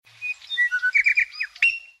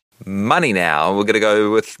money now. We're going to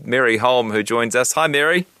go with Mary Holm, who joins us. Hi,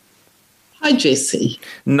 Mary. Hi, Jesse.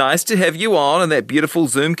 Nice to have you on and that beautiful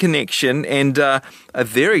Zoom connection, and a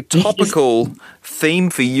very topical theme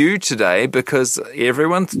for you today because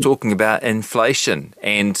everyone's talking about inflation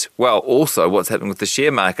and, well, also what's happening with the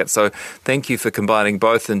share market. So thank you for combining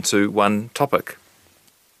both into one topic.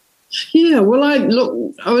 Yeah, well,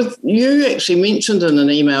 you actually mentioned in an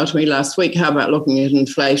email to me last week how about looking at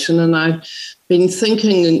inflation, and I've been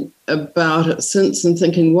thinking about it since and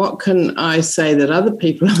thinking, what can I say that other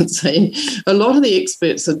people aren't saying? A lot of the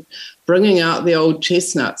experts are bringing out the old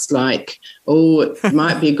chestnuts like, it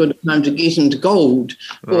might be a good time to get into gold,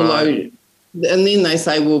 although... And then they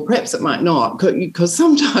say, well, perhaps it might not, because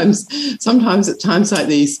sometimes at times like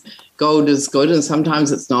these, gold is good and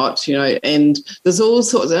sometimes it's not, and there's all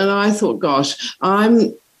sorts. And I thought, gosh, I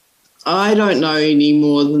don't know any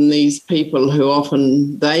more than these people who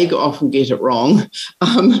often get it wrong.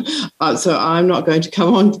 So I'm not going to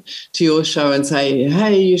come on to your show and say,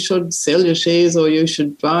 hey, you should sell your shares or you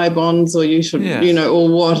should buy bonds or you should, or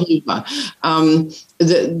whatever.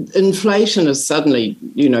 The inflation is suddenly,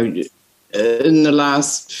 in the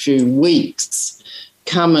last few weeks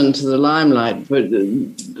come into the limelight, but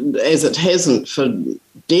as it hasn't for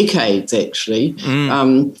decades, actually.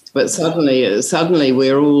 But suddenly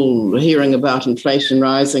we're all hearing about inflation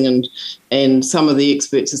rising, and some of the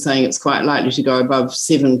experts are saying it's quite likely to go above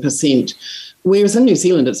 7%, whereas in New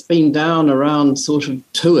Zealand it's been down around sort of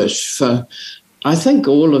 2-ish for, I think,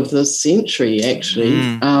 all of this century, actually.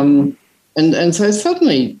 And so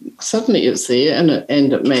suddenly it's there and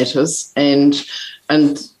it matters. And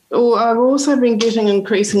I've also been getting an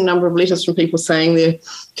increasing number of letters from people saying their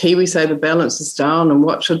KiwiSaver balance is down and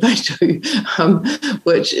what should they do,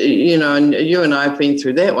 which, and you and I have been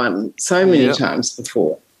through that one so many times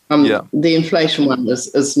before. The inflation one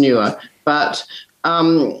is newer. But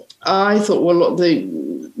I thought, well, look,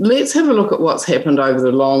 let's have a look at what's happened over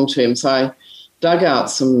the long term. So I dug out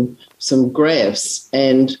some graphs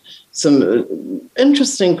and some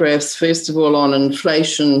interesting graphs, first of all, on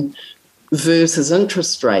inflation versus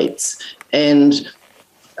interest rates. And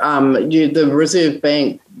the Reserve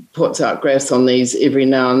Bank puts out graphs on these every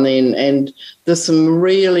now and then, and there's some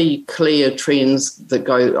really clear trends that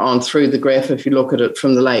go on through the graph if you look at it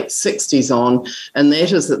from the late 60s on, and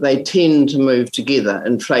that is that they tend to move together,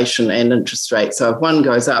 inflation and interest rates. So if one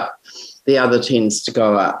goes up, the other tends to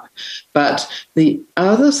go up. But the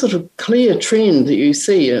other sort of clear trend that you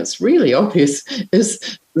see, and it's really obvious,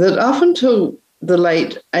 is that up until the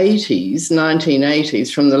late 80s,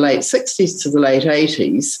 1980s, from the late 60s to the late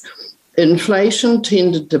 80s, inflation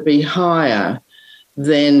tended to be higher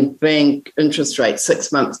than bank interest rates,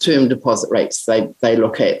 6-month term deposit rates they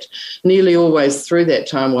look at. Nearly always through that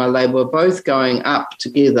time, while they were both going up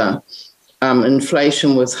together,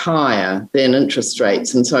 inflation was higher than interest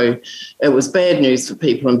rates. And so it was bad news for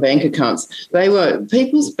people in bank accounts.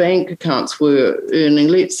 People's bank accounts were earning,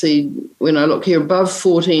 let's see, when I look here, above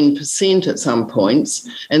 14% at some points,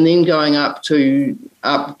 and then going up to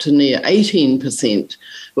near 18%,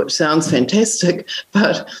 which sounds fantastic,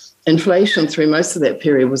 but inflation through most of that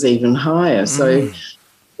period was even higher. So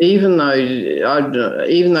even though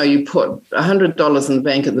you put $100 in the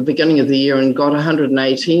bank at the beginning of the year and got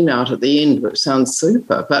 118 out at the end, which sounds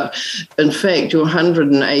super, but in fact your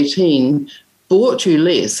 118 bought you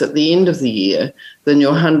less at the end of the year than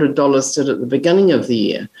your $100 did at the beginning of the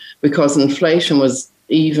year, because inflation was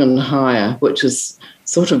even higher, which is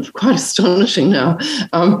sort of quite astonishing now.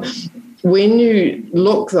 When you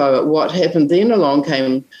look, though, at what happened, then along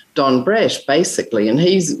came Don Brash, basically, and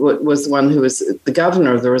he was the one who was the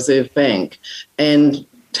governor of the Reserve Bank and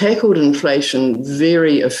tackled inflation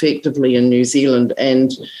very effectively in New Zealand.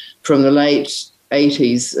 And from the late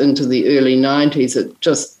 80s into the early 90s, it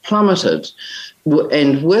just plummeted.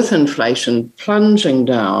 And with inflation plunging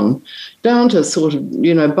down to sort of,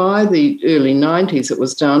 by the early 90s, it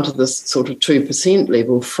was down to this sort of 2%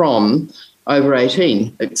 level from over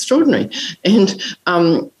 18, extraordinary. And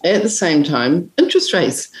at the same time, interest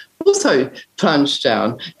rates also plunged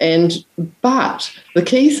down. But the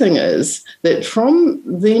key thing is that from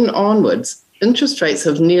then onwards, interest rates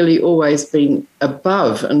have nearly always been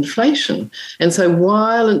above inflation. And so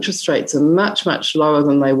while interest rates are much, much lower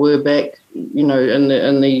than they were back, in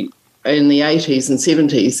the 80s and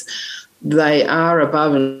 70s, they are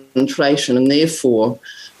above inflation, and therefore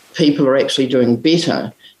people are actually doing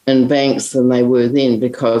better in banks than they were then,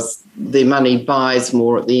 because their money buys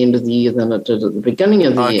more at the end of the year than it did at the beginning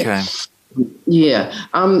of the year. Yeah.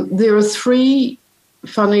 There are three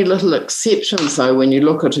funny little exceptions, though, when you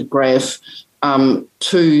look at a graph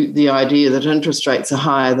to the idea that interest rates are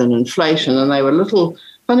higher than inflation, and they were little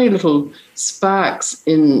funny little sparks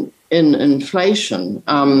in inflation.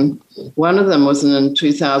 One of them was in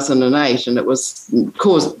 2008, and it was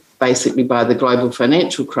caused basically by the global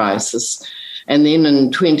financial crisis. And then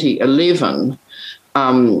in 2011,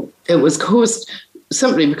 it was caused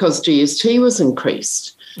simply because GST was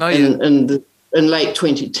increased in late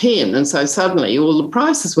 2010. And so suddenly all the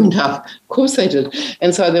prices went up. Of course they did.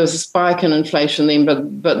 And so there was a spike in inflation then,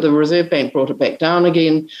 but the Reserve Bank brought it back down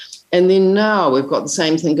again. And then now we've got the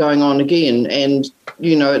same thing going on again. And,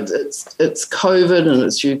 you know, it's COVID and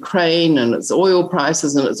it's Ukraine and it's oil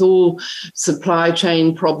prices and it's all supply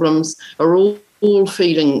chain problems are all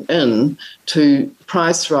feeding in to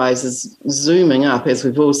price rises zooming up, as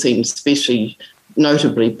we've all seen, especially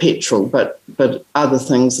notably petrol, but other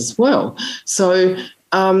things as well. So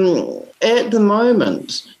at the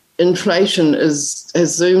moment, inflation has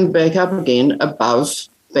zoomed back up again above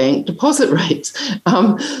bank deposit rates.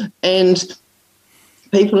 And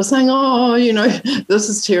people are saying, oh, you know, this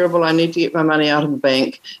is terrible. I need to get my money out of the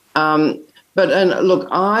bank. But look,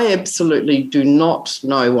 I absolutely do not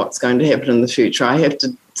know what's going to happen in the future. I have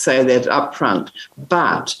to say that up front.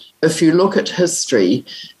 But if you look at history,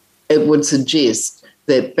 it would suggest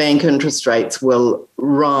that bank interest rates will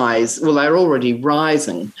rise. Well, they're already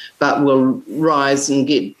rising, but will rise and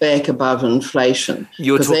get back above inflation.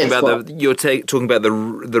 You're talking about talking about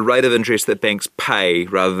the rate of interest that banks pay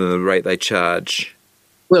rather than the rate they charge.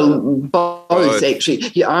 Well, both actually.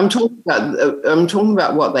 Yeah, I'm talking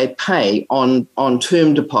about what they pay on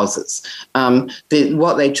term deposits.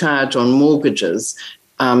 What they charge on mortgages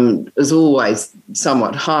is always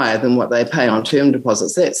somewhat higher than what they pay on term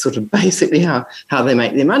deposits. That's sort of basically how they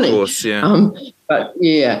make their money. Of course,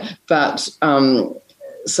 yeah.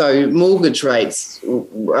 So mortgage rates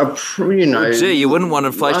are, you know. Gee, you wouldn't want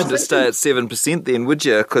inflation to stay at 7% then, would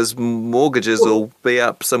you? Because mortgages will be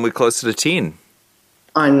up somewhere closer to 10.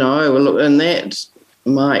 I know. Well, look, and that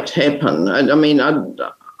might happen. I mean,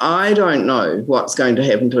 I don't know what's going to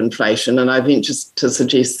happen to inflation, and I venture to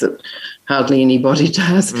suggest that hardly anybody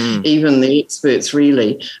does, even the experts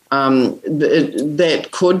really. That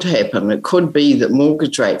could happen. It could be that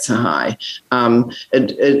mortgage rates are high.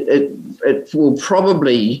 It will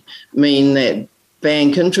probably mean that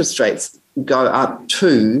bank interest rates go up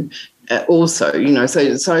too. Also, you know, so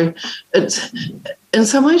it's in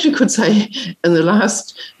some ways you could say in the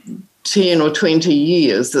last 10 or 20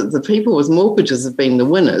 years that the people with mortgages have been the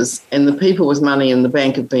winners and the people with money in the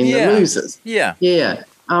bank have been the losers. Yeah.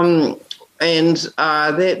 And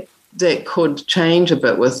that could change a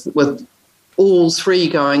bit with all three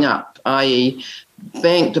going up, i.e.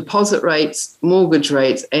 bank deposit rates, mortgage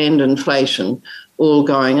rates and inflation all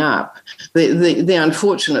going up. The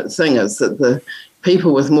unfortunate thing is that the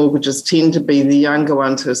people with mortgages tend to be the younger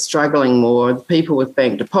ones who are struggling more. People with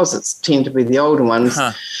bank deposits tend to be the older ones.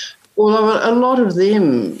 Although a lot of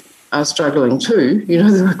them are struggling too. You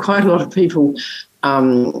know, there are quite a lot of people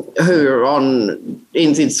who are on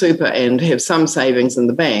NZ Super and have some savings in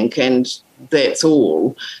the bank, and that's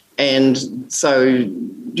all. And so,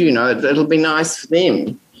 you know, it'll be nice for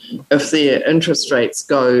them if their interest rates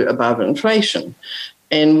go above inflation.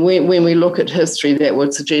 And when we look at history, that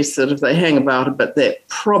would suggest that if they hang about a bit, that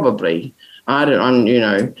probably,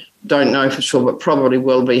 don't know for sure, but probably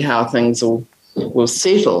will be how things will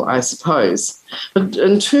settle, I suppose. But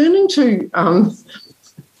in turning to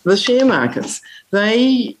the share markets,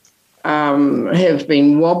 they have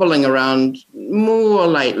been wobbling around more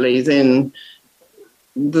lately than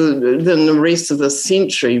the rest of the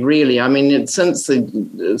century, really. I mean, since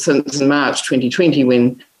March 2020,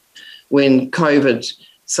 when COVID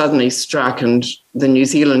suddenly struck and the New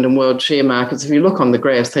Zealand and world share markets, if you look on the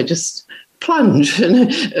graphs, they just plunge in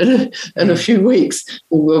a few weeks,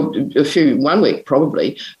 or 1 week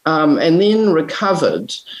probably, and then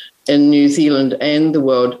recovered in New Zealand and the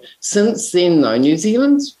world. Since then, though, New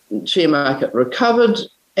Zealand's share market recovered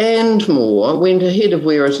and more, went ahead of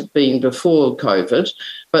where it had been before COVID,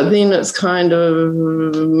 but then it's kind of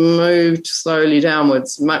moved slowly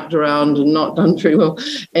downwards, mucked around and not done very well.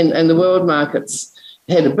 And the world markets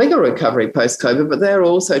had a bigger recovery post-COVID, but they're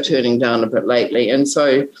also turning down a bit lately. And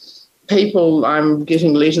so I'm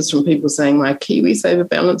getting letters from people saying, my KiwiSaver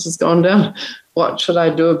balance has gone down. What should I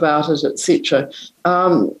do about it, etc.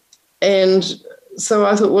 And so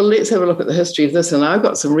I thought, well, let's have a look at the history of this. And I've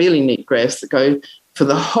got some really neat graphs that go for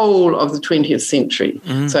the whole of the 20th century.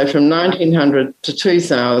 Mm-hmm. So from 1900 to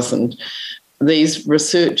 2000, these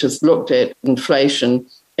researchers looked at inflation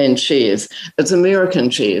and shares. It's American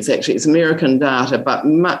shares, actually. It's American data, but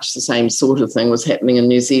much the same sort of thing was happening in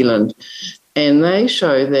New Zealand. And they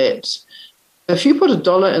show that if you put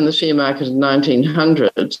 $1 in the share market in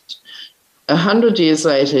 1900, 100 years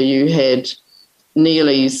later, you had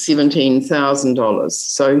nearly $17,000.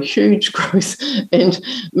 So huge growth. And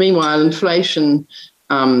meanwhile, inflation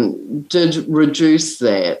did reduce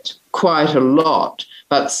that quite a lot,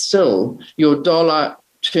 but still your dollar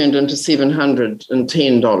turned into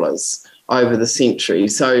 $710 over the century.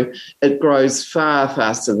 So it grows far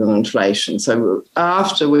faster than inflation. So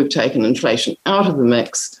after we've taken inflation out of the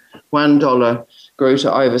mix, $1 grew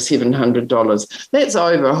to over $700. That's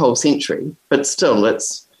over a whole century, but still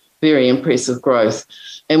it's very impressive growth.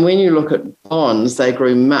 And when you look at bonds, they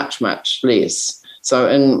grew much, much less. So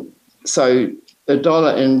the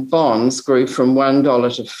dollar in bonds grew from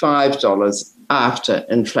 $1 to $5 after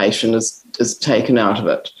inflation is taken out of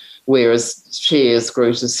it, whereas shares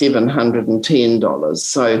grew to $710.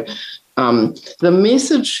 So the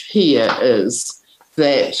message here is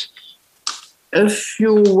that if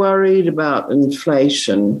you're worried about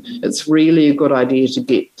inflation, it's really a good idea to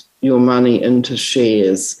get your money into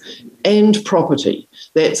shares and property.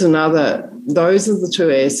 Those are the two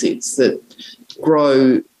assets that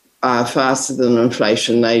grow faster than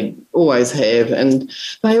inflation. They always have, and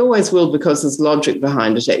they always will, because there's logic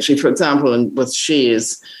behind it, actually. For example, with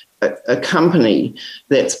shares, a company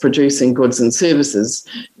that's producing goods and services,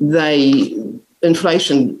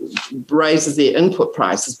 inflation raises their input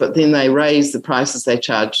prices, but then they raise the prices they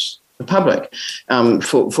charge the public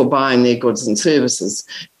for buying their goods and services.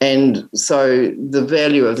 And so the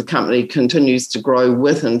value of the company continues to grow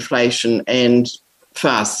with inflation and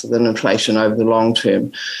faster than inflation over the long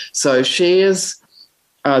term. So shares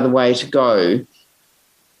are the way to go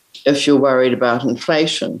if you're worried about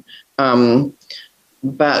inflation.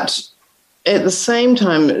 But at the same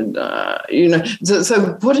time,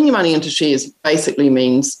 so putting your money into shares basically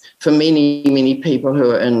means, for many, many people who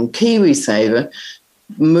are in KiwiSaver,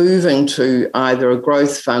 moving to either a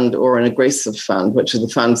growth fund or an aggressive fund, which are the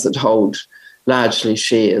funds that hold largely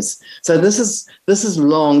shares. So this is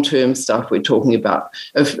long-term stuff we're talking about.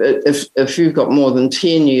 If you've got more than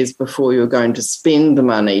 10 years before you're going to spend the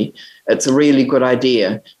money, it's a really good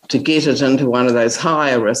idea to get it into one of those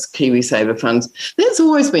higher risk KiwiSaver funds. That's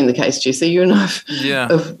always been the case, Jesse. You and I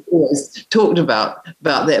have always talked about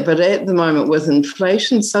that. But at the moment, with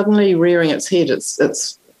inflation suddenly rearing its head,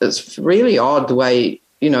 it's really odd the way,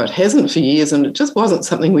 it hasn't for years, and it just wasn't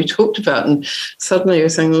something we talked about. And suddenly you're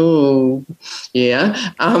saying, oh, yeah.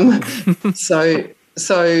 So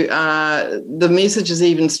the message is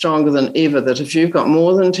even stronger than ever, that if you've got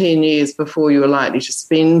more than 10 years before you're likely to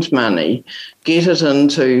spend money, get it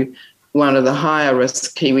into one of the higher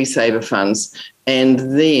risk KiwiSaver funds, and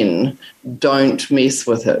then don't mess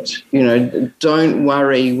with it. Don't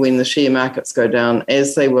worry when the share markets go down,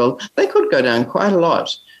 as they will. They could go down quite a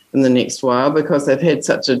lot in the next while, because they've had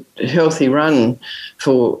such a healthy run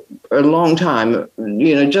for a long time,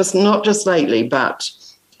 just not just lately, but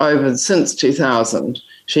since 2000,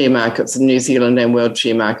 share markets in New Zealand and world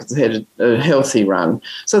share markets have had a healthy run.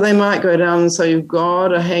 So they might go down, so you've got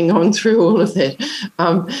to hang on through all of that.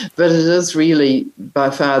 But it is really by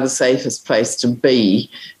far the safest place to be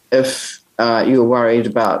if you're worried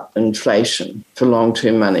about inflation for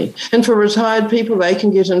long-term money. And for retired people, they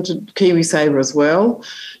can get into KiwiSaver as well.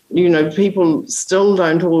 People still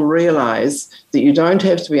don't all realise that you don't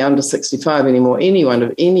have to be under 65 anymore. Anyone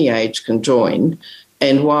of any age can join.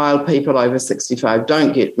 And while people over 65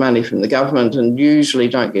 don't get money from the government and usually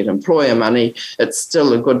don't get employer money, it's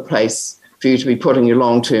still a good place for you to be putting your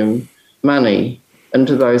long-term money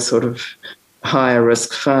into those sort of higher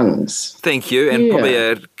risk funds. Thank you, and probably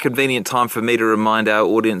a convenient time for me to remind our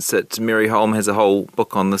audience that Mary Holm has a whole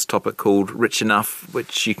book on this topic called Rich Enough,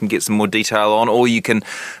 which you can get some more detail on, or you can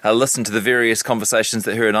listen to the various conversations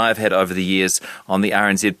that her and I have had over the years on the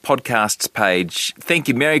RNZ podcasts page. Thank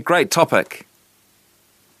you, Mary. Great topic.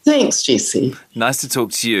 Thanks, Jesse. Nice to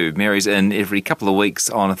talk to you. Mary's in every couple of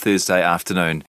weeks on a Thursday afternoon.